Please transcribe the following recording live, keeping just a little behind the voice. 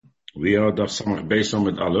We are Daf Samach Beis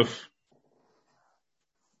Amud Aleph.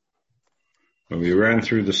 And we ran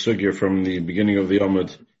through the sugya from the beginning of the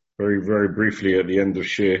Amud very, very briefly at the end of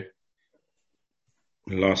Shiur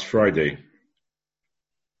last Friday.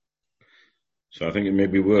 So I think it may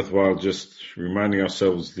be worthwhile just reminding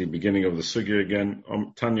ourselves the beginning of the sugya again.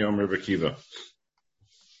 Tanya Amar Bekiva.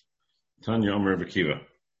 Tanya Amar Bekiva.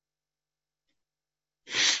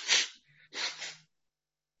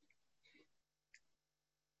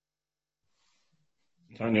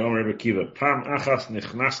 Tanya Amar Bekiva. Pam achas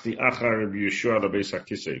nichnasti achar Rabbi Yeshua lebeis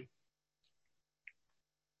hakisei.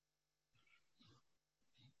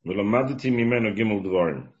 V'lamadati mimeno gimel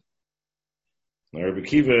dvarim. Now Rabbi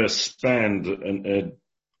Akiva spanned a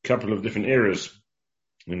couple of different eras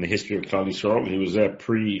in the history of Klal Yisrael. He was there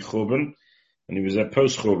pre-Churban and he was there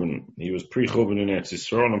post-Churban. He was pre-Churban in Eretz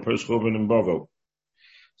Yisrael and post-Churban in Bavel.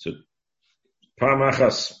 So, Pam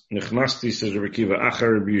achas nichnasti, says Rabbi Akiva,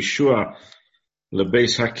 achar Rabbi Yeshua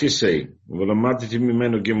lebeis hakisei, v'lamadati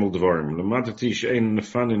mimeno gimel dvarim. Lamadati she'ein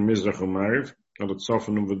nefanin mizrach u'mariv, al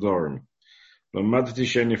tzofan u'v'darim. Lamadati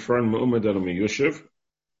she'ein nefran me'umed el meyushev.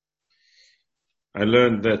 I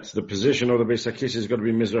learned that the position of the Beis HaKisei is got to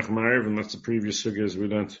be Mizrach Ma'ariv, and that's the previous sugya we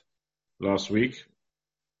learned last week.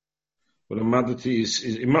 But the Madati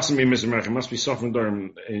it mustn't be Mizrach Ma'ariv, it must be Sofan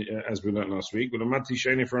Darim, as we learned last week. But the Madati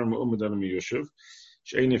She'eni Froin Me'umad El Meyushev.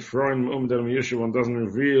 She'eni Froin Me'umad El Meyushev, one doesn't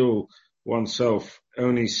reveal oneself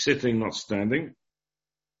only sitting, not standing.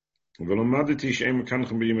 But the Madati She'en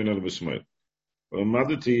Mekanchem B'Yemin El B'Smoil. But the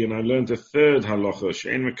Madati, and I learned a third halacha,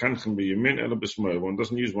 She'en Mekanchem B'Yemin El B'Smoil. One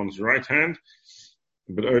doesn't use one's right hand,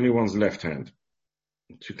 but only one's left hand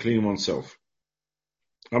to clean oneself.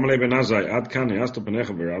 Amalei ben Azai, ad kan he'asto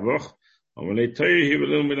panecha b'raboch, amalei toyer he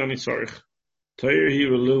v'lilmid ani tzorich. Toyer he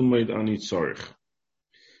v'lilmid ani tzorich.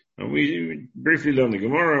 And we briefly learned the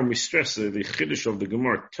Gemara, and we stress the chiddush of the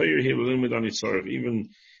Gemara, toyer he v'lilmid ani tzorich. Even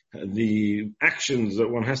the actions that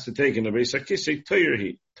one has to take in the Beis HaKisei, toyer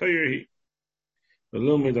he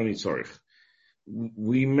v'lilmid ani tzorich.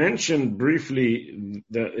 We mentioned briefly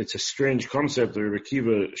that it's a strange concept that Rabbi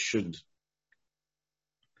Akiva should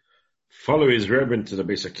follow his Rebbe into the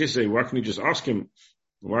Beis HaKisei. Why couldn't he just ask him?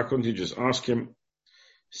 Why couldn't he just ask him?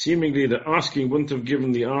 Seemingly the asking wouldn't have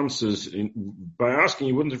given the answers. By asking,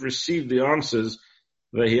 he wouldn't have received the answers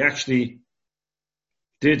that he actually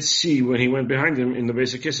did see when he went behind him in the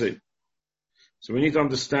Beis HaKisei. So we need to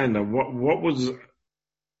understand that why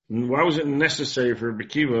was it necessary for Rabbi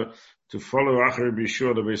Akiva to follow Achar Rabbi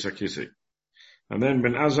Yeshua lebeis hakisei? And then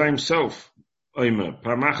Ben Azai himself,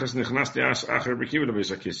 Pamachas nichnasti Achar Rabbi Akiva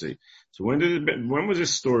lebeis hakisei. So when was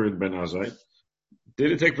this story with Ben Azai?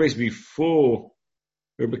 Did it take place before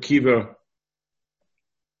Rabbi Akiva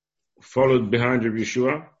followed behind Rabbi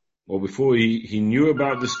Yeshua, or before he knew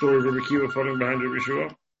about the story of Rabbi Akiva following behind Rabbi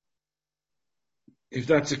Yeshua? If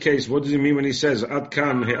that's the case, what does he mean when he says Ad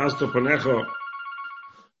kan he'asto panecha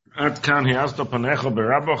beraboch? Ad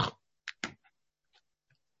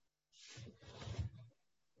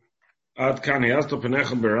kan he'asto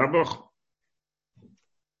panecha beraboch.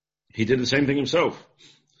 He did the same thing himself.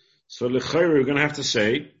 So l'chayr, we're going to have to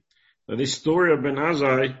say that this story of Ben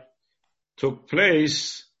Azai took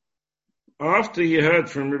place after he heard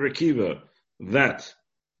from Rabbi Akiva that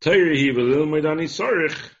Torah he v'lilmid ani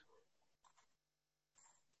tzorich.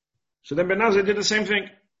 So then Ben Azai did the same thing.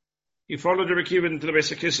 He followed Rabbi Akiva into the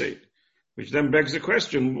Beis HaKisei, which then begs the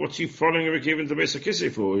question, what's he following Rabbi Akiva into the Beis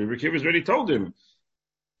HaKisei for? Rabbi Akiva's already told him.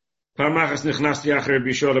 What does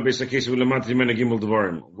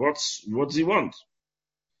he want?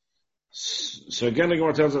 So again the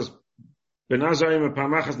Gemara tells us, Ben Azai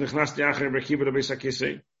pamachas nichnasti achar Rabbi Akiva lebeis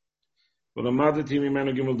hakisei, v'lamadati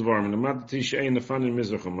mimenu gimel dvarim, lamadati she'ein nefanin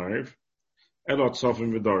mizrach u'mariv, elo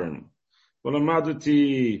tzofim v'darim,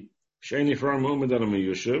 v'lamadati she'ein nefran me'umed el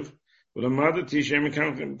meyushev, v'lamadati she'ein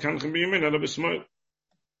mekanchem b'yemin elo b'smoil.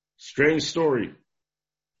 Strange story.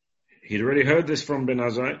 He'd already heard this from Ben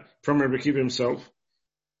Azai, from Rabbi Akiva himself.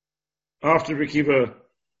 After Rabbi Akiva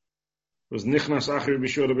was nichnas achar Rabbi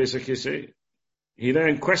Yeshua lebeis hakisei, he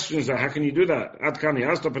then questions that, how can you do that? Ad kan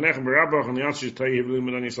he'asto panecha beraboch, and the answer is toyer he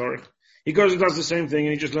v'lilmid ani tzorich. He goes and does the same thing,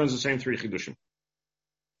 and he just learns the same three chidushim.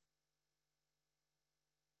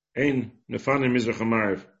 Ein nefanim mizrach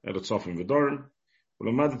ha'mariv el tzofim v'darim,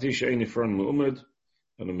 v'lamadati she'ein nefran me'umed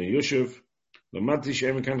el meyushev, lamadati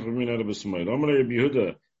she'ein mekanchem b'yemin elo b'smoil. Amalei Rabbi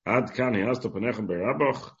Yehuda, ad kan he'asto panecha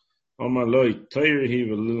beraboch, amaloi toyer he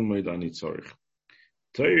v'lilmid ani tzorich.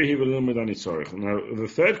 Toyer he v'lilmid ani tzorich. Now the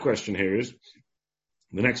third question here is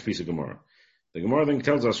the next piece of Gemara. The Gemara then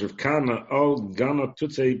tells us, Rav Kana al gana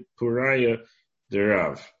tutei puraya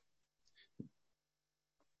derav.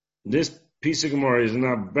 This piece of Gemara is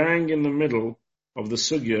now bang in the middle of the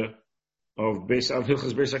sugya of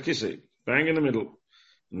Hilchos Beis HaKisei. Bang in the middle.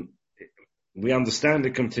 We understand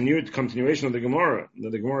the continuation of the Gemara.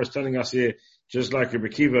 The Gemara is telling us here, just like Rebbe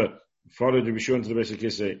Kiva followed Rebbe Shua into the Beis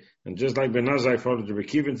HaKisei, and just like Ben Azai followed Rebbe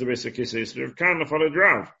Kiva into the Beis HaKisei, so Rav Kana followed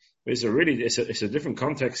Rav. But it's a different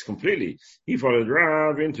context completely. He followed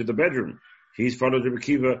Rav into the bedroom. He's followed Rebbe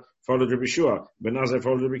Kiva, followed Rebbe Shua. Ben Azai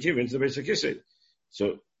followed Rebbe Kiva into the Beis HaKisei.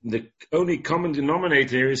 So the only common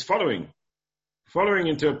denominator here is following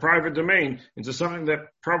into a private domain, into something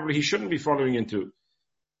that probably he shouldn't be following into.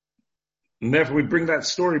 And therefore we bring that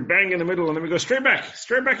story bang in the middle, and then we go straight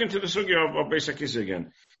back into the sugya of Beis HaKisei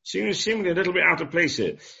again. Seemingly a little bit out of place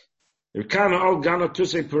here. Kana al gana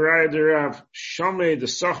tuse puraya derav shame the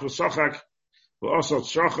sach v'sachak v'asal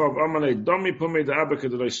tzrachav amalei domi pumei the abba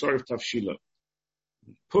kedeloi sorif tafshila.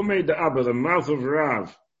 Pumei the abba, the mouth of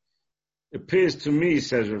Rav, appears to me,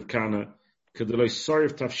 says Rav Kana, kedeloi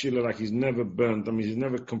sorif tafshila, like he's never burnt. I mean, he's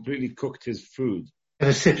never completely cooked his food.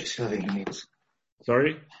 Never sipped, I think he means.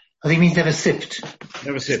 Sorry? I think he means never sipped.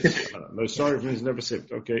 Never sipped. Lo sorif means never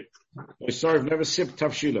sipped. Okay. Lo sorif, never sipped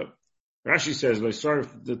tafshila. Rashi says, Lo sorif,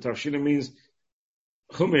 the tafshila means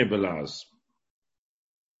chumei belaz.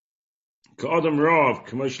 Ka'adam rav,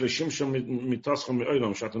 k'mosh le'shimsham mitascham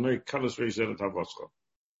me'olam, shatanoi kalas ve'yizeret havoscha.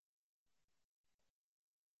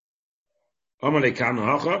 Amalei kanu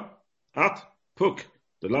hacha, at puk,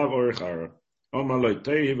 the lav orich ara. Amalei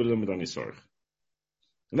teihi v'lim medani sorich.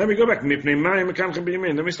 And then we go back. Then we start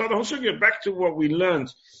the whole sugya back to what we learned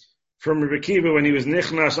from Rebbe Kiva when he was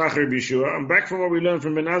nichnas acher Bishua, and back from what we learned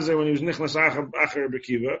from Ben Azai when he was nichnas acher Rebbe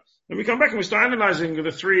Kiva. And we come back and we start analyzing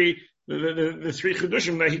the three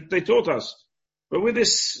chedushim that they taught us. But with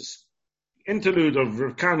this interlude of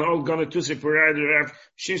Rav Kana Ol Gana Tusik Purayad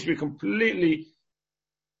seems to be completely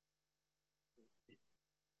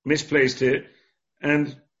misplaced here.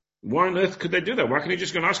 And why on earth could they do that? Why can't you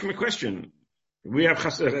just go and ask him a question? We have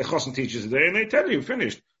Chosin teachers today, and they tell you,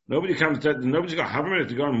 finished. Nobody's got half a minute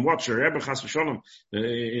to go and watch a Rebbe Chas v'Shalom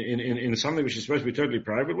in something which is supposed to be totally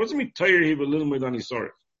private. What does it mean, Tayir Hiva Lil Moedani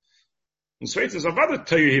Sorich? And so it says, Avada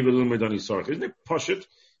Tayir Hiva Lil Moedani Sorich. Isn't it Poshet?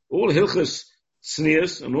 All Hilchas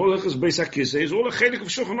Sneers and all Hilchas Beis HaKisei is all a chelik of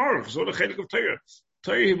Shulchan Aruch. It's all a chelik of Tayir.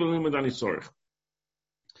 Tayir Hiva Lil Moedani Sorich.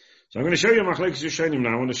 So I'm going to show you Machlekes Yishanim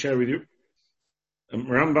now. I want to share with you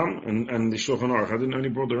Rambam and the Shulchan Aruch. I didn't only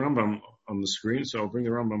brought the Rambam on the screen, so I'll bring the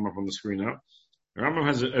Rambam up on the screen now. The Rambam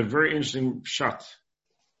has a very interesting pshat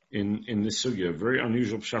in this sugya, a very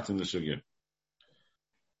unusual pshat in the sugya.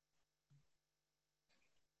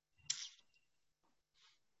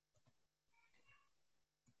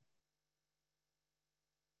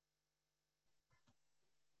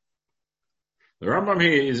 The Rambam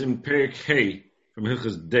here is in Perek Hey from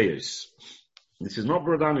Hilchas Deis. This is not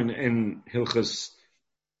brought down in Hilchas,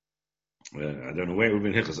 I don't know where it would be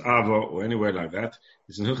in Hilchas Ava or anywhere like that.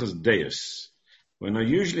 It's in Hilchas Deis. When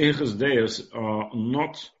usually Hilchas Deis are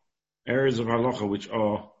not areas of halacha which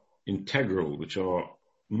are integral, which are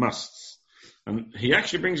musts. And he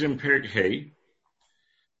actually brings in Perek Hey,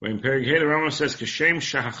 where in Perek Hey the Rambam says, Kashem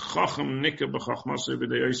shahachacham nika b'chachmasei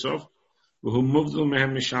b'dei Yosef, v'hu muvdul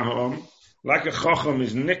mehem mishaha'am. Like a chacham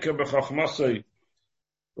is nika b'chachmasei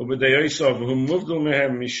b'dei Yosef, v'hu muvdul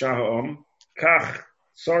mehem mishaha'am. Kach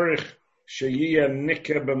tzorich sheyiyah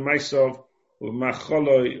nika b'maisov,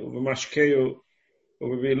 v'macholoi, v'mashkeu,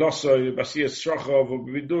 ובבילוסוי, ובעשיית שרחוב,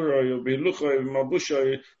 ובבידורוי, ובהילוכוי,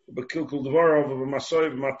 ובמלבושוי, ובקלקול דבורוב, ובמסוי,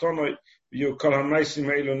 ובמתונוי, ויהיו כל המייסים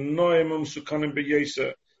האלו נועים ומסוכנים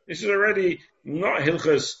בייסר. This is already not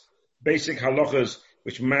hilchas, basic halachas,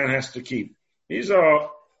 which man has to keep. These are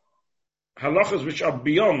halachas which are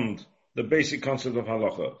beyond the basic concept of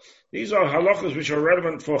halacha. These are halachas which are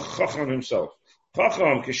relevant for Chacham himself.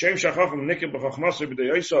 Chacham, kishem shachacham nikim b'chachmasui b'dei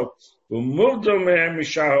Yosef, u'muvdol mehem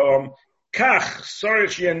mishaham, Kach,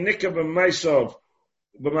 sorich yenika b'maisov,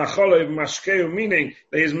 b'macholoi, b'mashkeu, meaning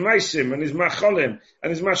that his maisim and his macholim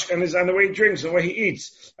and and the way he drinks and the way he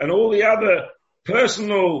eats and all the other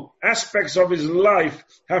personal aspects of his life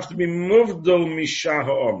have to be muvdol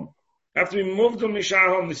mishahom. Have to be muvdol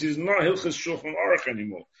mishahom. This is not Hilchas Shulchan Aruch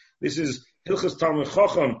anymore. This is Hilchas Talmud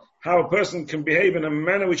Chacham, how a person can behave in a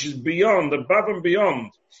manner which is beyond, above and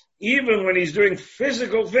beyond, even when he's doing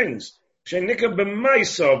physical things. These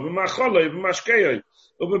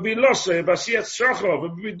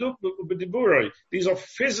are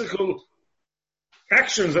physical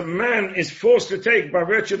actions that man is forced to take by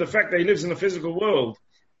virtue of the fact that he lives in the physical world.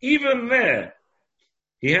 Even there,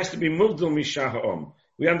 he has to be muvdul mishahom.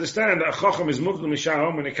 We understand that a chacham is muvdul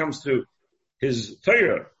mishahom when it comes to his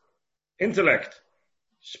Torah, intellect.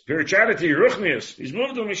 spirituality, ruchnius. He's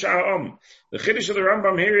muvdal mishaha'om. The chiddush of the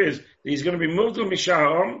Rambam here is that he's going to be muvdal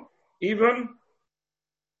mishaha'om, even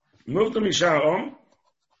muvdal mishaha'om,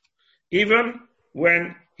 even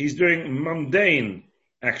when he's doing mundane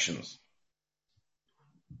actions.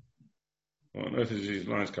 What on earth is these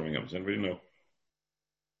lines coming up? Does anybody know?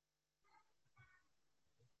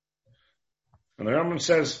 And the Rambam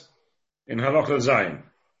says in Halacha Zayin,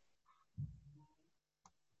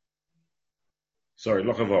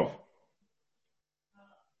 Locha Vav,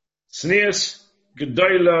 Tznius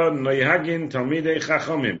gedoyla noyhagin talmidei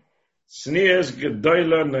chachamim. Tznius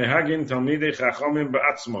gedoyla noyhagin talmidei chachamim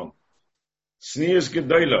ba'atzmon. Tznius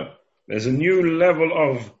gedoyla. There's a new level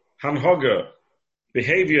of hanhoga,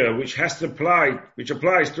 behavior, which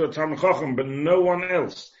applies to a Talmid Chacham, but no one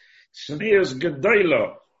else. Tznius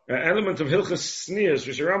gedoyla. An element of Hilchas Tznius,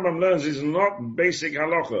 which the Rambam learns, is not basic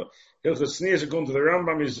halacha. Hilchas Tznius, according to the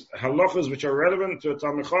Rambam, is halachas which are relevant to a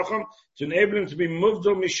Talmid Chacham to enable him to be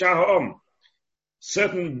muvdal mishaha'om.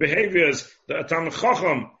 Certain behaviors that a Talmid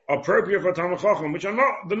Chacham are appropriate for a Talmid Chacham, which are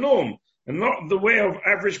not the norm and not the way of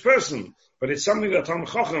average person, but it's something that a Talmid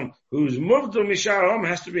Chacham who's muvdal mishaha'om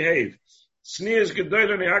has to behave. Tznius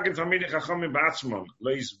gedoyla nehagin talmidei chachamim ba'atzmon,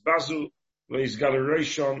 lo yizbazu, lo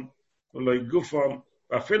yizgalerishon, lo yigufon.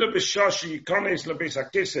 Even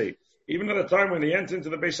at the time when he entered into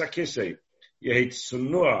the Beis HaKisei, Yehit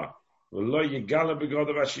Sunua, V'lo Yigala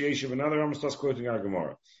B'Godav Hashiyeshiv, and now the Rambam starts quoting our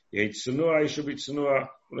Gemara. Yehit Sunua, he should be Sunua,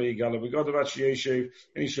 V'lo Yigala B'Godav Hashiyeshiv,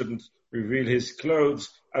 and he shouldn't reveal his clothes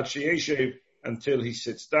at Hashiyeshiv until he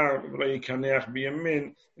sits down, V'lo Yikaneach B'Yamin,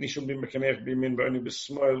 and he shouldn't be Mekaneach B'Yamin, but only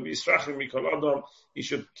B'Smoil, V'Yisrachim Mikol Adam, he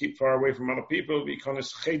should keep far away from other people,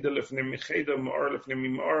 V'Yikonis Cheda Lefnim Micheda, Ma'or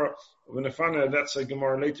Lefnim Ma'or, V'Nefana, that's a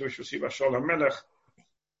Gemara later, which we'll see by Shol HaMelech,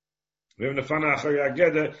 V'Nefana Achari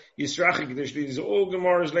Ageda, Yisrachim K'desh, these are all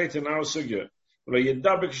Gemaras later in our Sugya, V'lo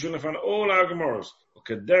Yedabek Shul Nefana, all our Gemaras,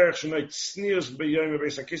 V'Kaderech Shunay Tznius B'Yom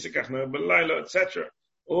Beis HaKisei Kachna B'Layla, etc.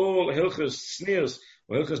 All Hilchas Tznius,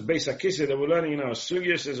 or Hilchas Beis HaKisei that we're learning in our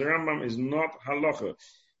Sugya, says the Rambam, is not halacha.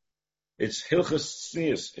 It's Hilchas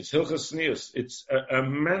Tznius. It's Hilchas Tznius. It's a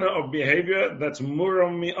manner of behavior that's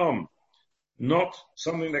muram mi'am, not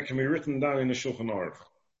something that can be written down in the Shulchan Aruch.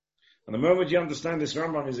 And the moment you understand this,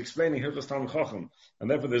 Rambam is explaining Hilchas Talmid Chacham, and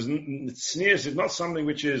therefore Tznius is not something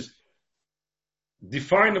which is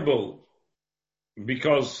definable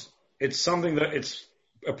because it's something that it's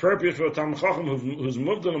appropriate for a Talmid Chacham who's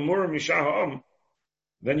moved on a muram mishaha'am.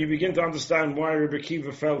 Then you begin to understand why Rabbi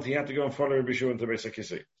Kiva felt he had to go and follow Rabbi Shiur into Beis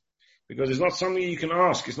HaKisei. Because it's not something you can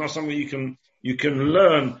ask. It's not something you can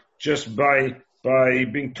learn just by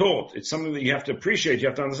being taught. It's something that you have to appreciate. You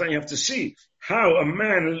have to understand. You have to see how a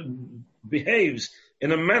man behaves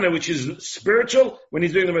in a manner which is spiritual when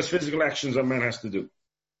he's doing the most physical actions a man has to do.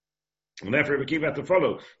 And therefore, we keep have to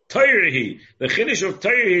follow. Tayrehi, the chiddush of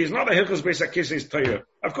Tayrehi is not a Hilchos Beis HaKisei's Tayre.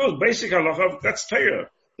 Of course, basic halacha, that's Tayre.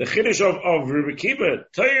 The chiddush of Rabbi Kiva,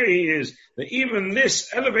 Tayrehi, is that even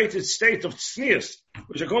this elevated state of tznius,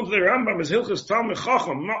 which according to the Rambam is Hilchos Talmid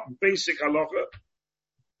Chacham, not basic halacha.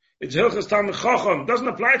 It's Hilchos Talmid Chacham, doesn't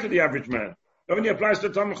apply to the average man. It only applies to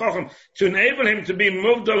Talmid Chacham to enable him to be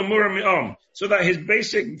muvdal muram mi'am, so that his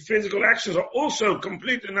basic physical actions are also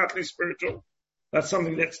completely and utterly spiritual. That's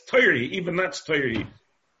something that's Tayrehi, even that's Tayrehi.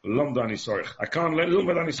 I can't learn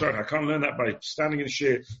that by standing in the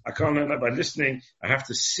shir. I can't learn that by listening. I have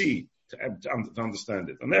to see to understand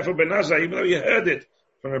it. And therefore, Ben Azai, even though he heard it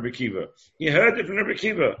from Rabbi Kiva, he heard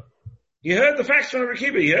the facts from Rabbi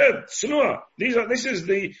Kiva. He heard Sunua. This is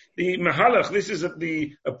the mahalach. This is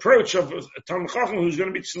the approach of a Talmid Chacham who's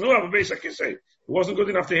going to be Sunua of Beis HaKisei. It wasn't good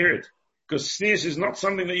enough to hear it. Because tznius is not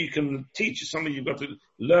something that you can teach. It's something you've got to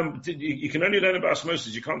learn. You can only learn about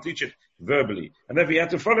osmosis. You can't teach it verbally. And therefore, he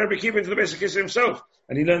had to follow Rabbi Kiva into the Beis HaKisei himself.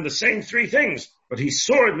 And he learned the same three things, but he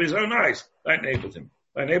saw it with his own eyes. That enabled him.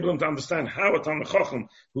 That enabled him to understand how a Talmid Chacham,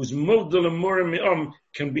 who's muvdal and muram mi'am,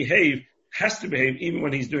 can behave, has to behave, even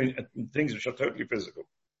when he's doing things which are totally physical.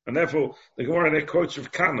 And therefore, the Gemara there quotes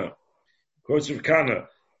Rav Kana,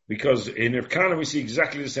 because in Rav Kana we see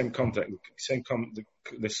exactly the same concept,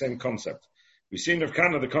 the same concept. We see in Rav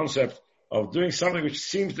Kana the concept of doing something which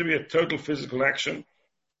seems to be a total physical action,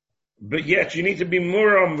 but yet you need to be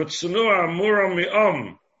muram v'tsunua muram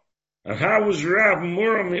mi'am. And how was Rav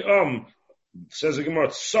muram mi'am? Says the Gemara,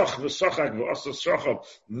 tzach v'sachak v'asa tzachab.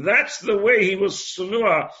 That's the way he was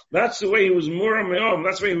sunua. That's the way he was muram mi'am.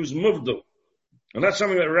 That's the way he was muvdal. And that's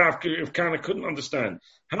something that Rav Kana couldn't understand.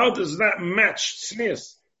 How does that match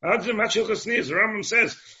tznius? How does it match Hilchos Tznius? The Rambam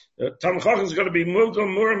says Talmid Chacham is going to be muvdal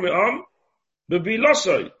muram mi'am, but be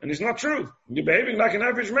losoi, and it's not true. You're behaving like an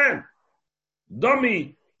average man.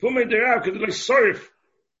 Dummy, pumei derav kedilei sorif.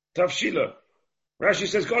 Tavshila. Rashi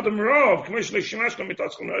says, God Rav,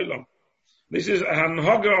 this is a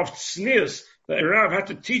hanhaga of tznius that a Rav had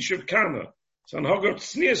to teach Rav Kana. It's an hanhaga of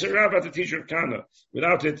tznius a Rav had to teach Rav Kana.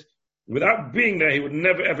 Without being there, he would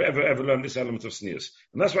never, ever learn this element of tznius.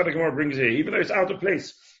 And that's why the Gemara brings it here. Even though it's out of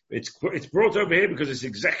place, it's brought over here because it's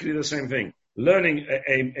exactly the same thing. Learning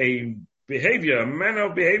a behavior, a manner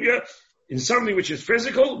of behavior in something which is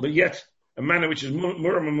physical, but yet a manner which is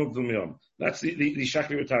muram and mubdal miyam. That's the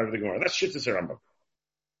shakli v'tar of the Gemara. That's shittas Rambam.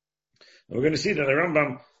 And we're going to see that the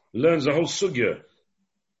Rambam learns the whole sugya.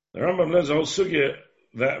 The Rambam learns the whole sugya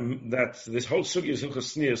that this whole sugya is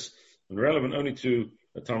hilchos tznius and relevant only to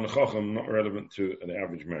a Talmid Chacham, not relevant to the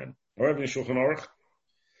average man. However, in Shulchan Aruch,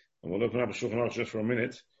 and we'll open up a Shulchan Aruch just for a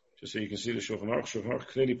minute, just so you can see the Shulchan Aruch. Shulchan Aruch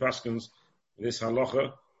clearly paskins this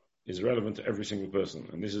halacha is relevant to every single person,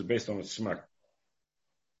 and this is based on its smack.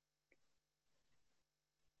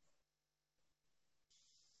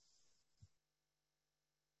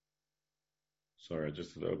 Sorry, I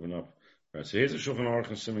just had to open up. Right, so here's the Shulchan Aruch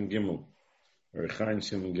in Siman Gimel, or Chaim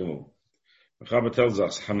Siman Gimel. The Chabad tells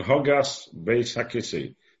us, Hanhogas Beis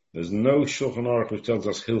Hakisei. There's no Shulchan Aruch which tells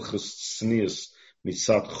us Hilchus Tznius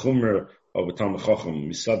Mitzad Chumer of a Talmid Chacham,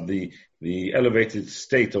 Mitzad the elevated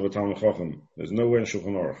state of a Talmid Chacham. There's nowhere in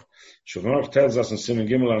Shulchan Aruch. Shulchan Aruch tells us in Siman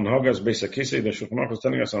Gimel, Hanhogas Beis Hakisei, the Shulchan Aruch is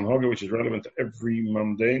telling us Hanhoga, which is relevant to every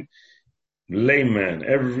mundane layman,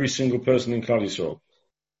 every single person in Klal Yisrael.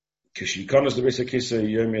 Kishikonos the Beis Hakisei,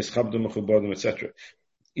 Yom Yeschabdu Mechubadim, etc.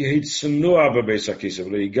 Etc.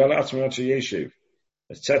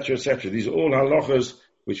 These are all halachas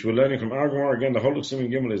which we're learning from our Gemara. Again, the whole of Siman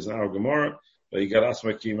Gimel is in our Gemara. This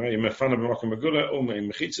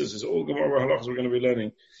is all Gemara halachas we're going to be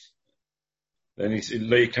learning. Then he said,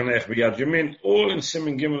 all in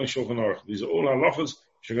Siman Gimel and Shulchan Aruch. These are all halachas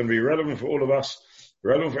which are going to be relevant for all of us,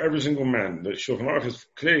 relevant for every single man. The Shulchan Aruch is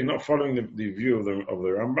clearly not following the view of the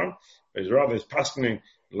Rambam, but rather is paskening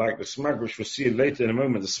like the smack, which we'll see later in a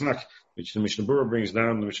moment, the smack, which the Mishnah Berurah brings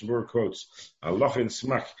down, the Mishnah Berurah quotes, halacha in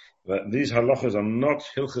smack, that these halachas are not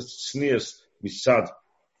hilchas tznius misad,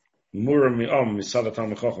 muram mi'am misad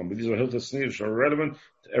Talmid Chacham, but these are hilchas tznius which are relevant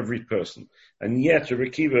to every person. And yet, Rebbe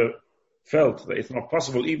Akiva felt that it's not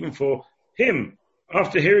possible, even for him,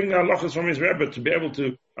 after hearing the halachas from his Rebbe, to be able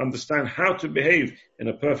to understand how to behave in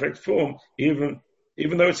a perfect form, even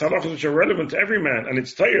though it's halachas which are relevant to every man, and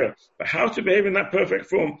it's Torah, but how to behave in that perfect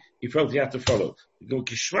form, he felt he had to follow. The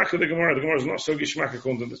gishmak of the Gemara is not so gishmak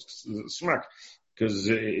according to the smack, because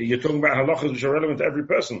you're talking about halachas which are relevant to every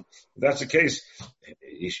person. If that's the case,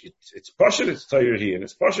 it's pashut, it's Torah here, and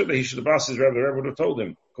it's pashut that he should have asked his Rebbe, the Rebbe would have told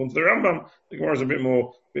him. According to the Rambam, the Gemara is a bit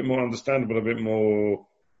more understandable, a bit more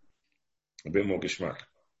gishmak.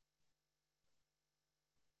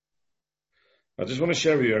 I just want to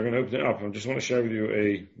share with you, I'm going to open it up, I just want to share with you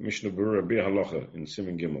a Mishnah Berurah Bia Halacha in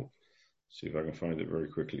Siman Gimel. See if I can find it very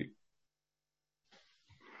quickly.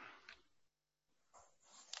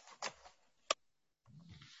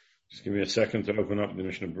 Just give me a second to open up the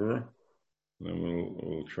Mishnah Berurah, and then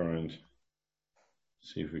we'll try and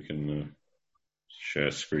see if we can share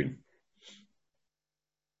screen.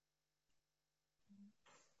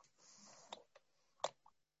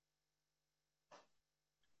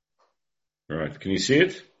 All right, can you see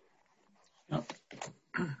it? Yeah.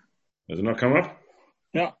 Has it not come up?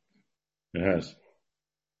 Yeah. It has.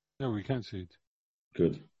 No, we can see it.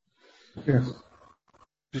 Good. Yes.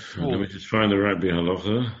 Let me just find the right Bia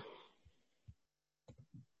Halacha.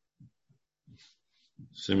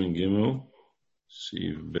 Siman Gimel,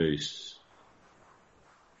 Siv Base.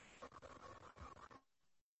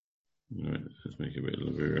 All right, let's make it a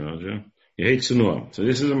little bit larger. You hate Sunua. So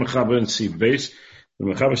this is a Mechaber in Siv Base. The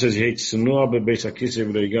Mechaber says he hates Sunua bebeis hakisei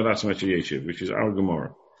v'leigal atzmat yeshiv, which is our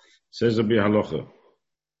Gemara. Says the Bia Halacha.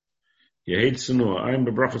 He hates Sunua. I'm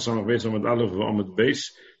Berochos Samach Beis Amud Aleph v'Amud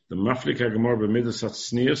Beis. The Maflik HaGemara b'midas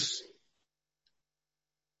hatznius.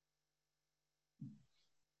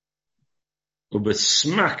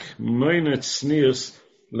 Ubesmak moine tznius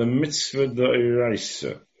lemitzvah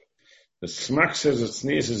da'iraisa. The Smak says that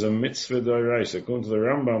tznius is a mitzvah d'oraisa. According to the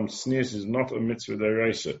Rambam, tznius is not a mitzvah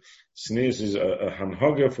d'oraisa. Tznius is a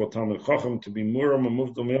hanhaga for Talmid Chacham to be muram and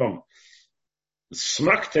muvdal miyam. The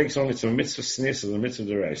Smak takes on it's a mitzvah tznius as a mitzvah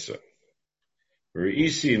d'oraisa.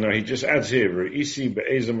 Re'isi, now he just adds here, Re'isi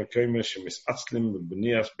be'eza mekayma shemis atzlim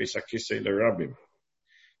b'bnias beis hakisei l'rabim.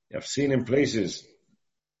 I've seen in places,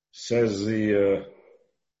 says the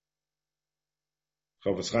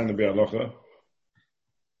Chofetz Chaim Bia Halacha,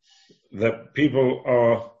 that people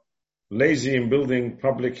are lazy in building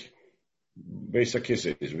public beis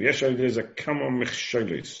hakisei. V'yesh al-yedei ze kama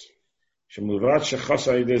mechsholos. Shemulvad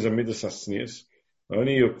shechasa al-yedei ze midas hatznius.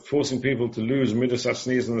 Only you're forcing people to lose midas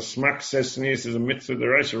sneeze, and the smack says sneeze is a mitzvah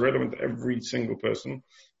deraisa relevant to every single person.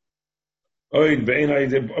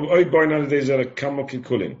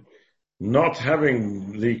 Not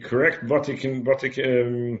having the correct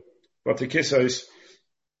batikisais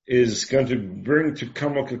is going to bring to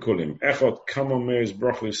kamok kikulim. Echot kamol meis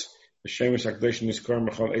brachos shemesh akdeshin iskar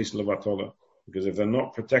mechal eis levatola. Because if they're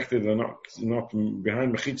not protected, they're not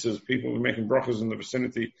behind mechitzas, people will be making brachos in the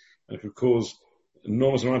vicinity, and it could cause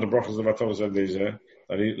enormous amount of brachos levatola.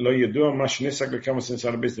 Or the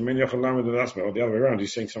other way around,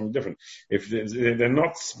 he's saying something different. If the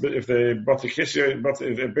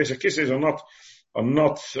basic kisses are not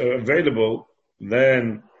available,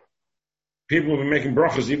 then people will be making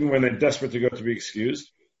brachos even when they're desperate to go to be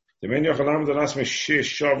excused. The men yochalam the last sheer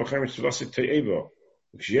shav v'chemes tfilosit te'eva.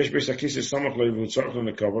 כשיש בייס הכיסא סמוך לו והוא צורך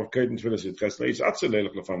לנקוב, קייטן תפילס יתחס לאיץ עצר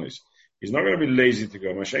לילך לפניס. He's not going to be lazy to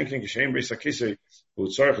go. מה שאין כן כשאין בייס הכיסא והוא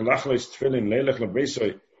צורך לחלס תפילין לילך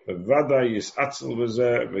לבייסוי, בוודאי יש עצר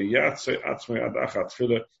וזה ויעצר עצמי עד אחת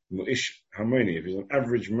תפילה מאיש המוני. If he's an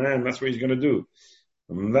average man, that's what he's going to do.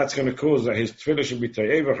 And that's going to cause that his tefillah should be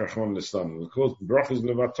te'eva chachman l'stam. It will cause brachos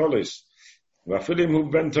levatolis. ואפילו אם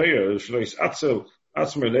הוא בן תויר, שלא יש עצר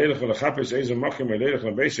עצמי לילך ולחפש איזה מכים לילך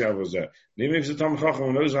לבייסי אבוזה. Even if it's a Tam Chacham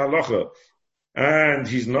who knows halacha, and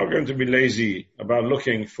he's not going to be lazy about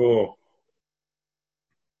looking for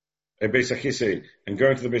a Beis HaKisei and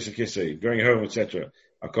going to the Beis HaKisei, going home, etc.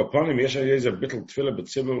 Akoponim, yesh is a bittul tefillah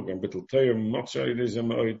b'tzibur, and bittul toyer, motzah is a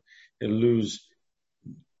moed, he'll lose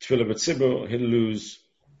tefillah b'tzibur, he'll lose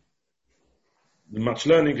much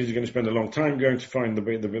learning because he's going to spend a long time going to find the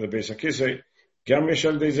Beis HaKisei. Gam yesh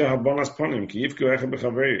is a habonas ponim, ki yifku echa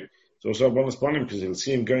b'chaveri. It's also a bonus upon him because he'll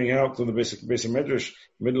see him going out to the basic medrash,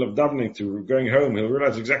 middle of davening to going home. He'll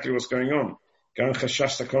realize exactly what's going on. There's also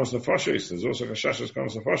chashash takonos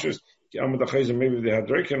nefashos. Maybe they had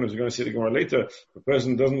dreikin, as we're going to see the Gemara later. The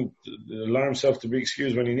person doesn't allow himself to be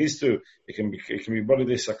excused when he needs to. It can be body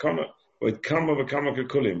de sakana. Or it kama v'kama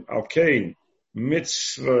kekulim. Al kain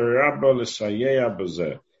mitzvah rabba l'sayeya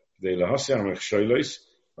b'zeh. They lahaseh amech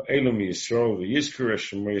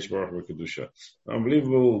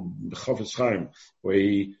unbelievable Chofetz Chaim,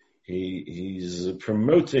 where he's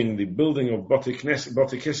promoting the building of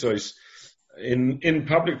Batikissos in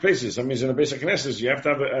public places. I mean, in a basic Knesset, you have to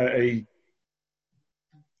have a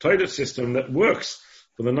toilet system that works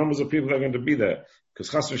for the numbers of people that are going to be there. Because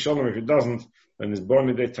Chas v'Shalom, if it doesn't, then it's born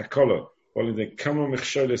de takola, born de kama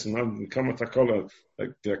mechsholis and kama takola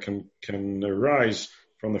that can arise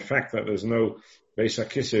from the fact that there's no Beis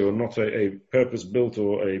HaKisei, or not a purpose-built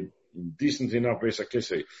or a decent enough Beis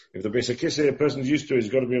HaKisei. If the Beis HaKisei a person's used to, he's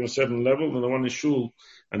got to be on a certain level, then the one in Shul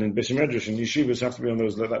and in Beis Medrash and Yeshivas have to be on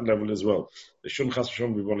that level as well. They shouldn't chas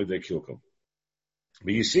v'shalom be volidei kilkel.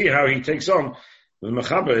 But you see how he takes on, the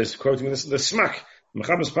Mechaber is quoting the smack. The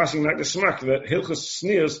Mechaber is passing like the smack, that Hilchos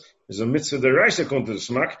Sneers is a mitzvah deraisa according to the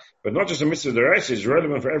smack, but not just a mitzvah deraisa, it's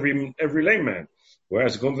relevant for every layman.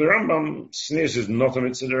 Whereas according to the Rambam, Sneers is not a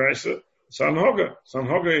mitzvah deraisa. Sanhoga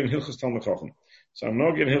in Hilchos Talmud Chacham.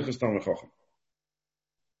 Sanhoga in Hilchos Talmud Chacham.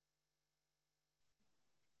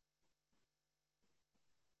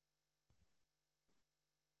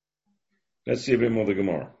 Let's see a bit more of the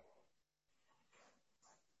Gemara.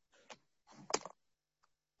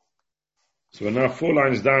 So we're now 4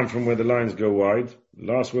 lines down from where the lines go wide. The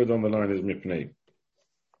last word on the line is mipnei.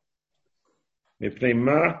 Mipnei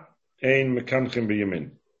ma ein mekanchim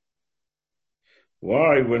b'yamin.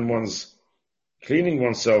 Why, when one's cleaning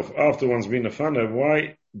oneself after one's been a fana,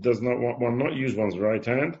 why does one not use one's right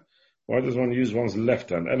hand? Why does one use one's left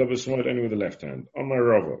hand? Ela b'smoed, only with the left hand. On my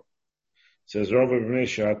Rava. Says Rava b'nei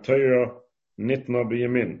she'ha-Torah nitna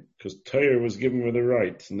b'yamin. Because Torah was given with the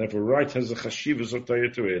right. And therefore right has a chashivas of Torah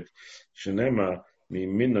to it. Shenema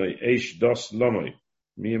mi'minoi eish dos lomoi.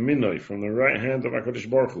 Mi'minoi, from the right hand of HaKadosh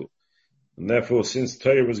Baruch Hu. And therefore, since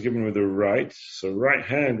Torah was given with the right, so right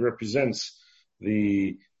hand represents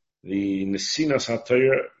the Nesinas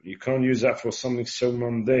HaTorah. You can't use that for something so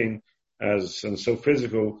mundane and so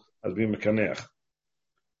physical as being Mekaneach.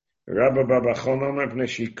 Rabba Baba Chona mepnei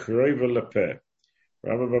she kroiva lepeh.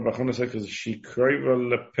 Rabba Baba Chona said because she kroiva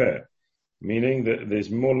lepeh, meaning that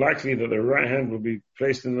there's more likely that the right hand will be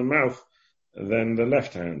placed in the mouth than the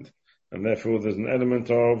left hand. And therefore there's an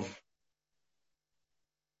element of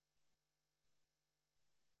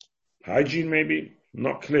hygiene, maybe,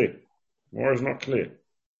 not clear. More is not clear.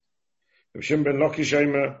 Because you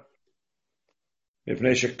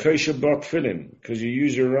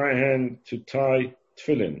use your right hand to tie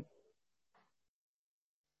tefillin.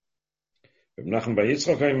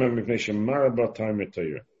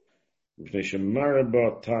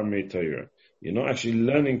 You're not actually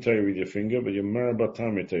learning Torah with your finger, but you're Marabat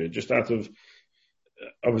Tamei Torah. Just out of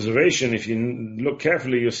observation, if you look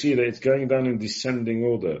carefully, you'll see that it's going down in descending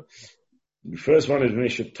order. The first one is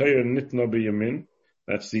Mesha Torah Nitna B'Yamin.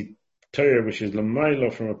 That's the Torah which is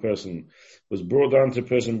Lamaila from a person, was brought down to a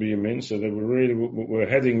person B'Yamin, so they were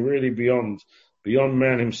heading really beyond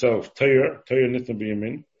man himself. Torah Nitna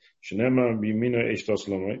B'Yamin. Shenema B'Yamina Eshtos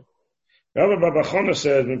Lamai. Rabbi Baba Chana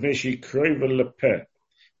says, Meshi Kreva Lepeh.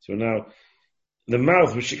 So now, the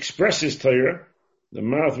mouth which expresses Torah, is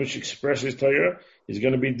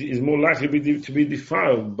more likely to be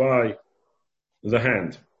defiled by the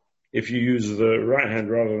hand, if you use the right hand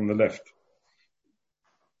rather than the left.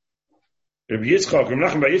 Rabbi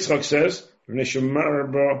Nachman bar Yitzchak says, Rabbi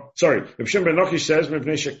Shimon ben Lakish says,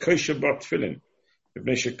 so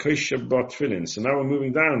now we're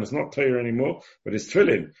moving down. It's not Torah anymore, but it's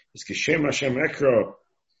tefillin. It's Kishem Hashem Ekra.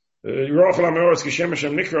 Tefillin is Kishem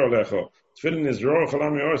Hashem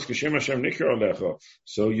Nikra Alecha.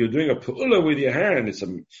 So you're doing a pu'ula with your hand. It's a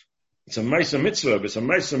Maisa Mitzvah. It's a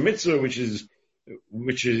Maisa Mitzvah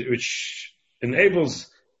which enables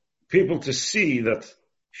people to see that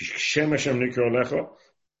Kishem Hashem Nikra Alecha.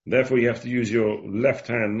 Therefore you have to use your left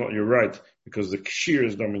hand, not your right, because the Shiur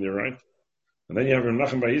is done with your right. And then you have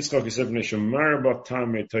Menachem bar Yitzchak, he said, Marabat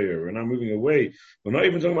Tamei Torah. We're now moving away. We're not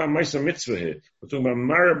even talking about Maisa Mitzvah here. We're talking about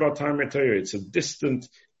Marabat Tamei Torah. It's a distant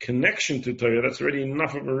connection to Torah. That's already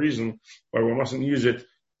enough of a reason why we mustn't use it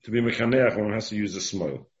to be Mechaneach when one has to use the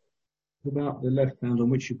smile. What about the left hand on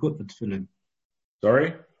which you put the tefillin?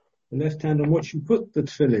 Sorry? The left hand on which you put the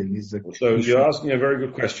tefillin is the... So you're asking a very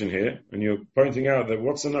good question here, and you're pointing out that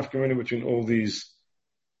what's enough community between all these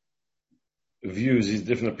views, these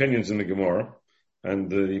different opinions in the Gemara.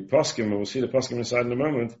 And the poskim, we'll see the poskim inside in a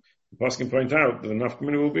moment, the poskim point out that the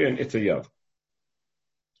nafkamina will be an itayad.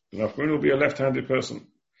 The nafkamina will be a left-handed person.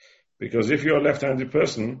 Because if you're a left-handed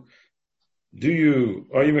person, are you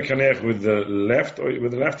mekanech with the left, or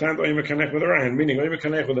with the left hand, or are you mekanech with the right hand? Meaning, are you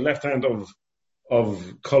mekanech with the left hand of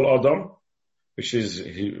Kol Adam, which is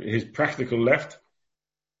his practical left,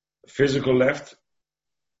 physical left?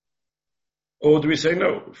 Or do we say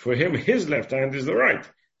no? For him, his left hand is the right.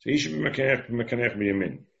 So he should be mekanech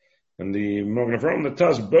b'yamin. And the Magen Avraham and the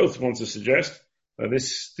Taz both want to suggest that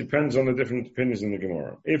this depends on the different opinions in the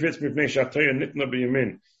Gemara. If it's mipnei shataya nitna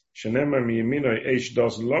b'yamin, shenema miyaminoi eish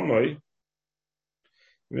dos lomoi,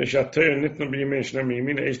 mipnei shataya nitna b'yamin, shenema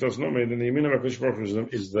yamina eish dos lomoi, then the yamin of HaKadosh Baruch Hu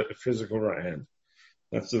is the physical right hand.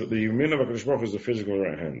 That's the yamin of HaKadosh Baruch Hu is the physical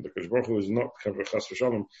right hand. The HaKadosh Baruch Hu is not chas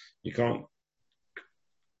v'shalom. You can't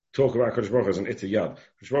talk about HaKadosh Baruch Hu as an itayad.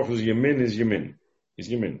 HaKadosh Baruch Hu's yamin is yamin. Is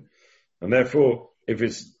yamin. And therefore, if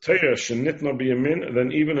it's Torah shenitna b'yamin,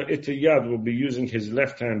 then even an itayad will be using his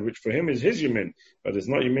left hand, which for him is his yamin, but it's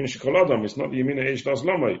not yamin shekol adam, it's not yamin eish das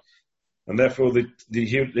lomai. And therefore,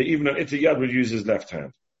 even an itayad would use his left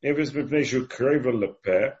hand. If it's mipnei shu kreva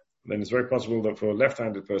lepeh, then it's very possible that for a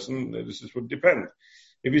left-handed person, this would depend.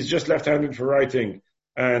 If he's just left-handed for writing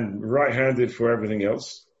and right-handed for everything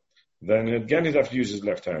else, then again he'd have to use his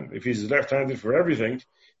left hand. If he's left-handed for everything,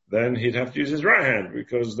 then he'd have to use his right hand,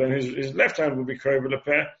 because then his left hand will be kreva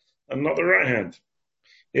lepeh and not the right hand.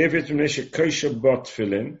 If it's mnesha kosher bot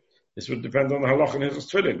tefillin, this would depend on the halacha in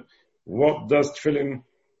his tefillin. What does tefillin?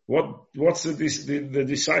 What's the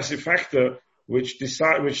decisive factor which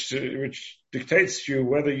dictates to you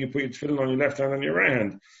whether you put your tefillin on your left hand or on your right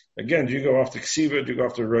hand? Again, do you go after ksiva? Do you go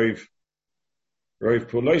after rov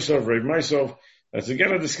puloisov, rov maisov? That's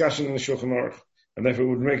again a discussion in the Shulchan Aruch, and therefore it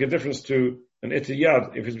would make a difference to an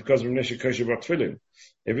itayad if it's because of mnesha kosher bat tefillin.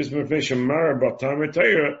 If it's mnesha mara bat tamei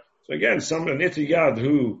Torah, so again, an itayad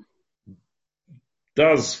who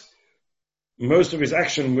does most of his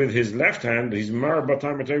action with his left hand, he's mara bat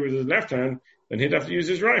tamei Torah with his left hand, then he'd have to use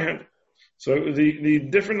his right hand. So the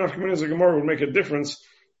different nafkaminas of Gemara will make a difference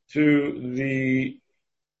to the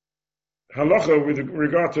halacha with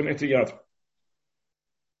regard to an itayad.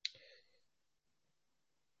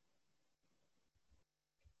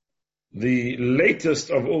 The latest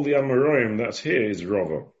of all the Amoraim that's here is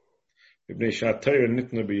Rava.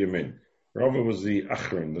 Rava was the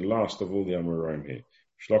Achron, the last of all the Amoraim here.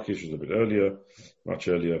 Shlokish was a bit earlier, much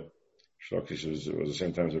earlier. Shlokish was the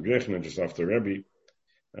same time as Rabbi Yochanan, just after Rebbe.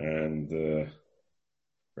 And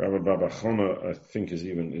Rabbi Baba Chana, I think,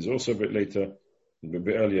 is also a bit later, a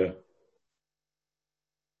bit earlier.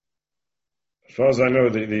 As far as I know,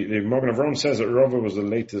 the Magen Avraham says that Rava was the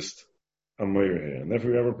latest Amoira here, and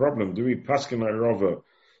therefore we have a problem. Do we paskin like Rava,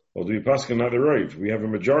 or do we paskin like the Rav? We have a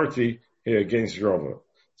majority here against Rava.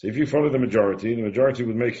 So if you follow the majority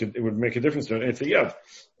would make a difference to an itayad.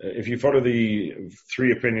 If you follow the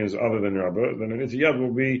three opinions other than Rava, then an itayad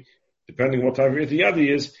will be depending what type of Ita Yad he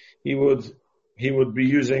is, he would be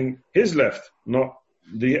using his left, not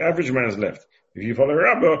the average man's left. If you follow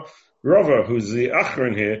Rava, who's the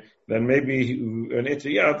Achron here, then maybe an Ita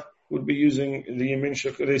Yad would be using the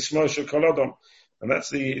Smol Shekol Adam. And that's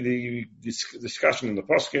the discussion in the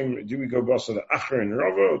Poskim. Do we go boss of the Achron and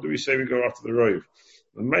Rava, or do we say we go after the Rov?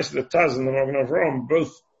 The Meseches, the Taz, and the Magen Avraham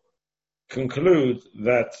both conclude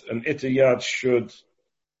that an Ita Yad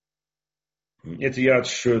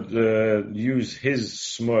should use his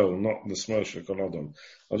smile, not the smile Shekol Adam.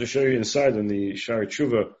 I'll just show you inside in the Shari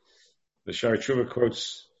Tshuva. The Shari Tshuva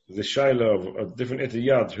quotes the Shaila of a different Ita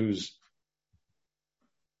Yad who's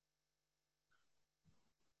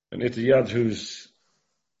an Ita Yad who's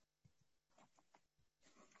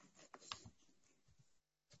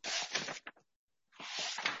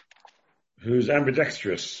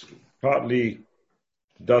ambidextrous, partly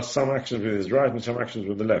does some actions with his right and some actions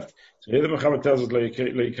with the left. So here the Mechaber tells us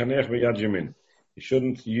leikanech b'yad yamin. He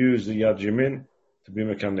shouldn't use the yad yamin to be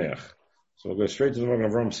mekanech. So we'll go straight to the Magen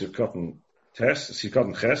Avraham Sivkot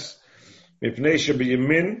Ches. Mipnei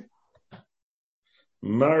shebeyamin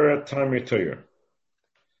mara tamei toyer.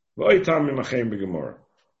 V'oy tamei machem b'gemora.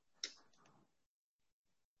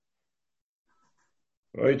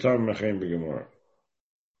 V'oy tamei machem b'gemora.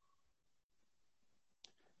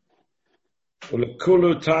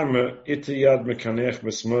 Ulekulu tama ita yad mekanech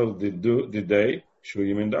b'smol didei shu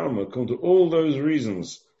yamin d'alma. According to all those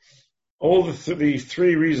reasons, all the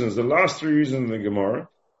three reasons, the last three reasons in the Gemara,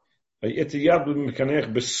 ita yad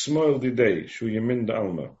mekanech b'smol didei shu yamin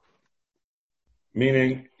d'alma,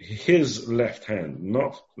 meaning his left hand,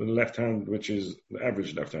 not the left hand which is the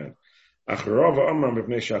average left hand. Ach Rava amar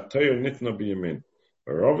mipnei she'atoyer nitna b'yamin.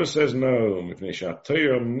 Rava says no, mipnei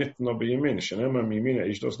she'atoyer nitna b'yamin. Shenema miyamina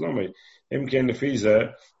ish dos lamei. Im ken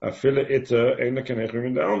lefiza afila ita ein lekanech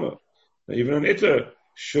yamin d'alma. Even an ita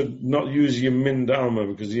should not use yamin d'alma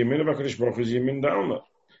because the yamin of HaKadosh Baruch Hu is yamin d'alma.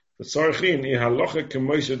 The tzarichin I halacha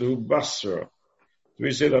k'moised hu basra. Do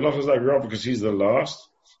we say the halacha is like Rava because he's the last?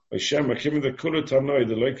 Hashem akim the kula tanoi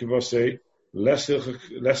the loy kivasei less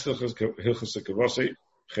hilchas kivasei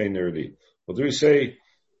chein nerli. Or do we say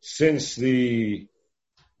since the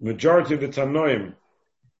majority of the Tanoim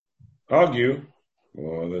argue,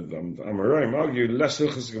 or the Amoraim argue, less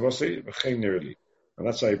hilchas kavasi v'chein nerli, and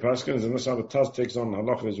that's how he paskins, and that's how the Taz takes on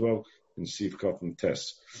halacha as well in Sivkot and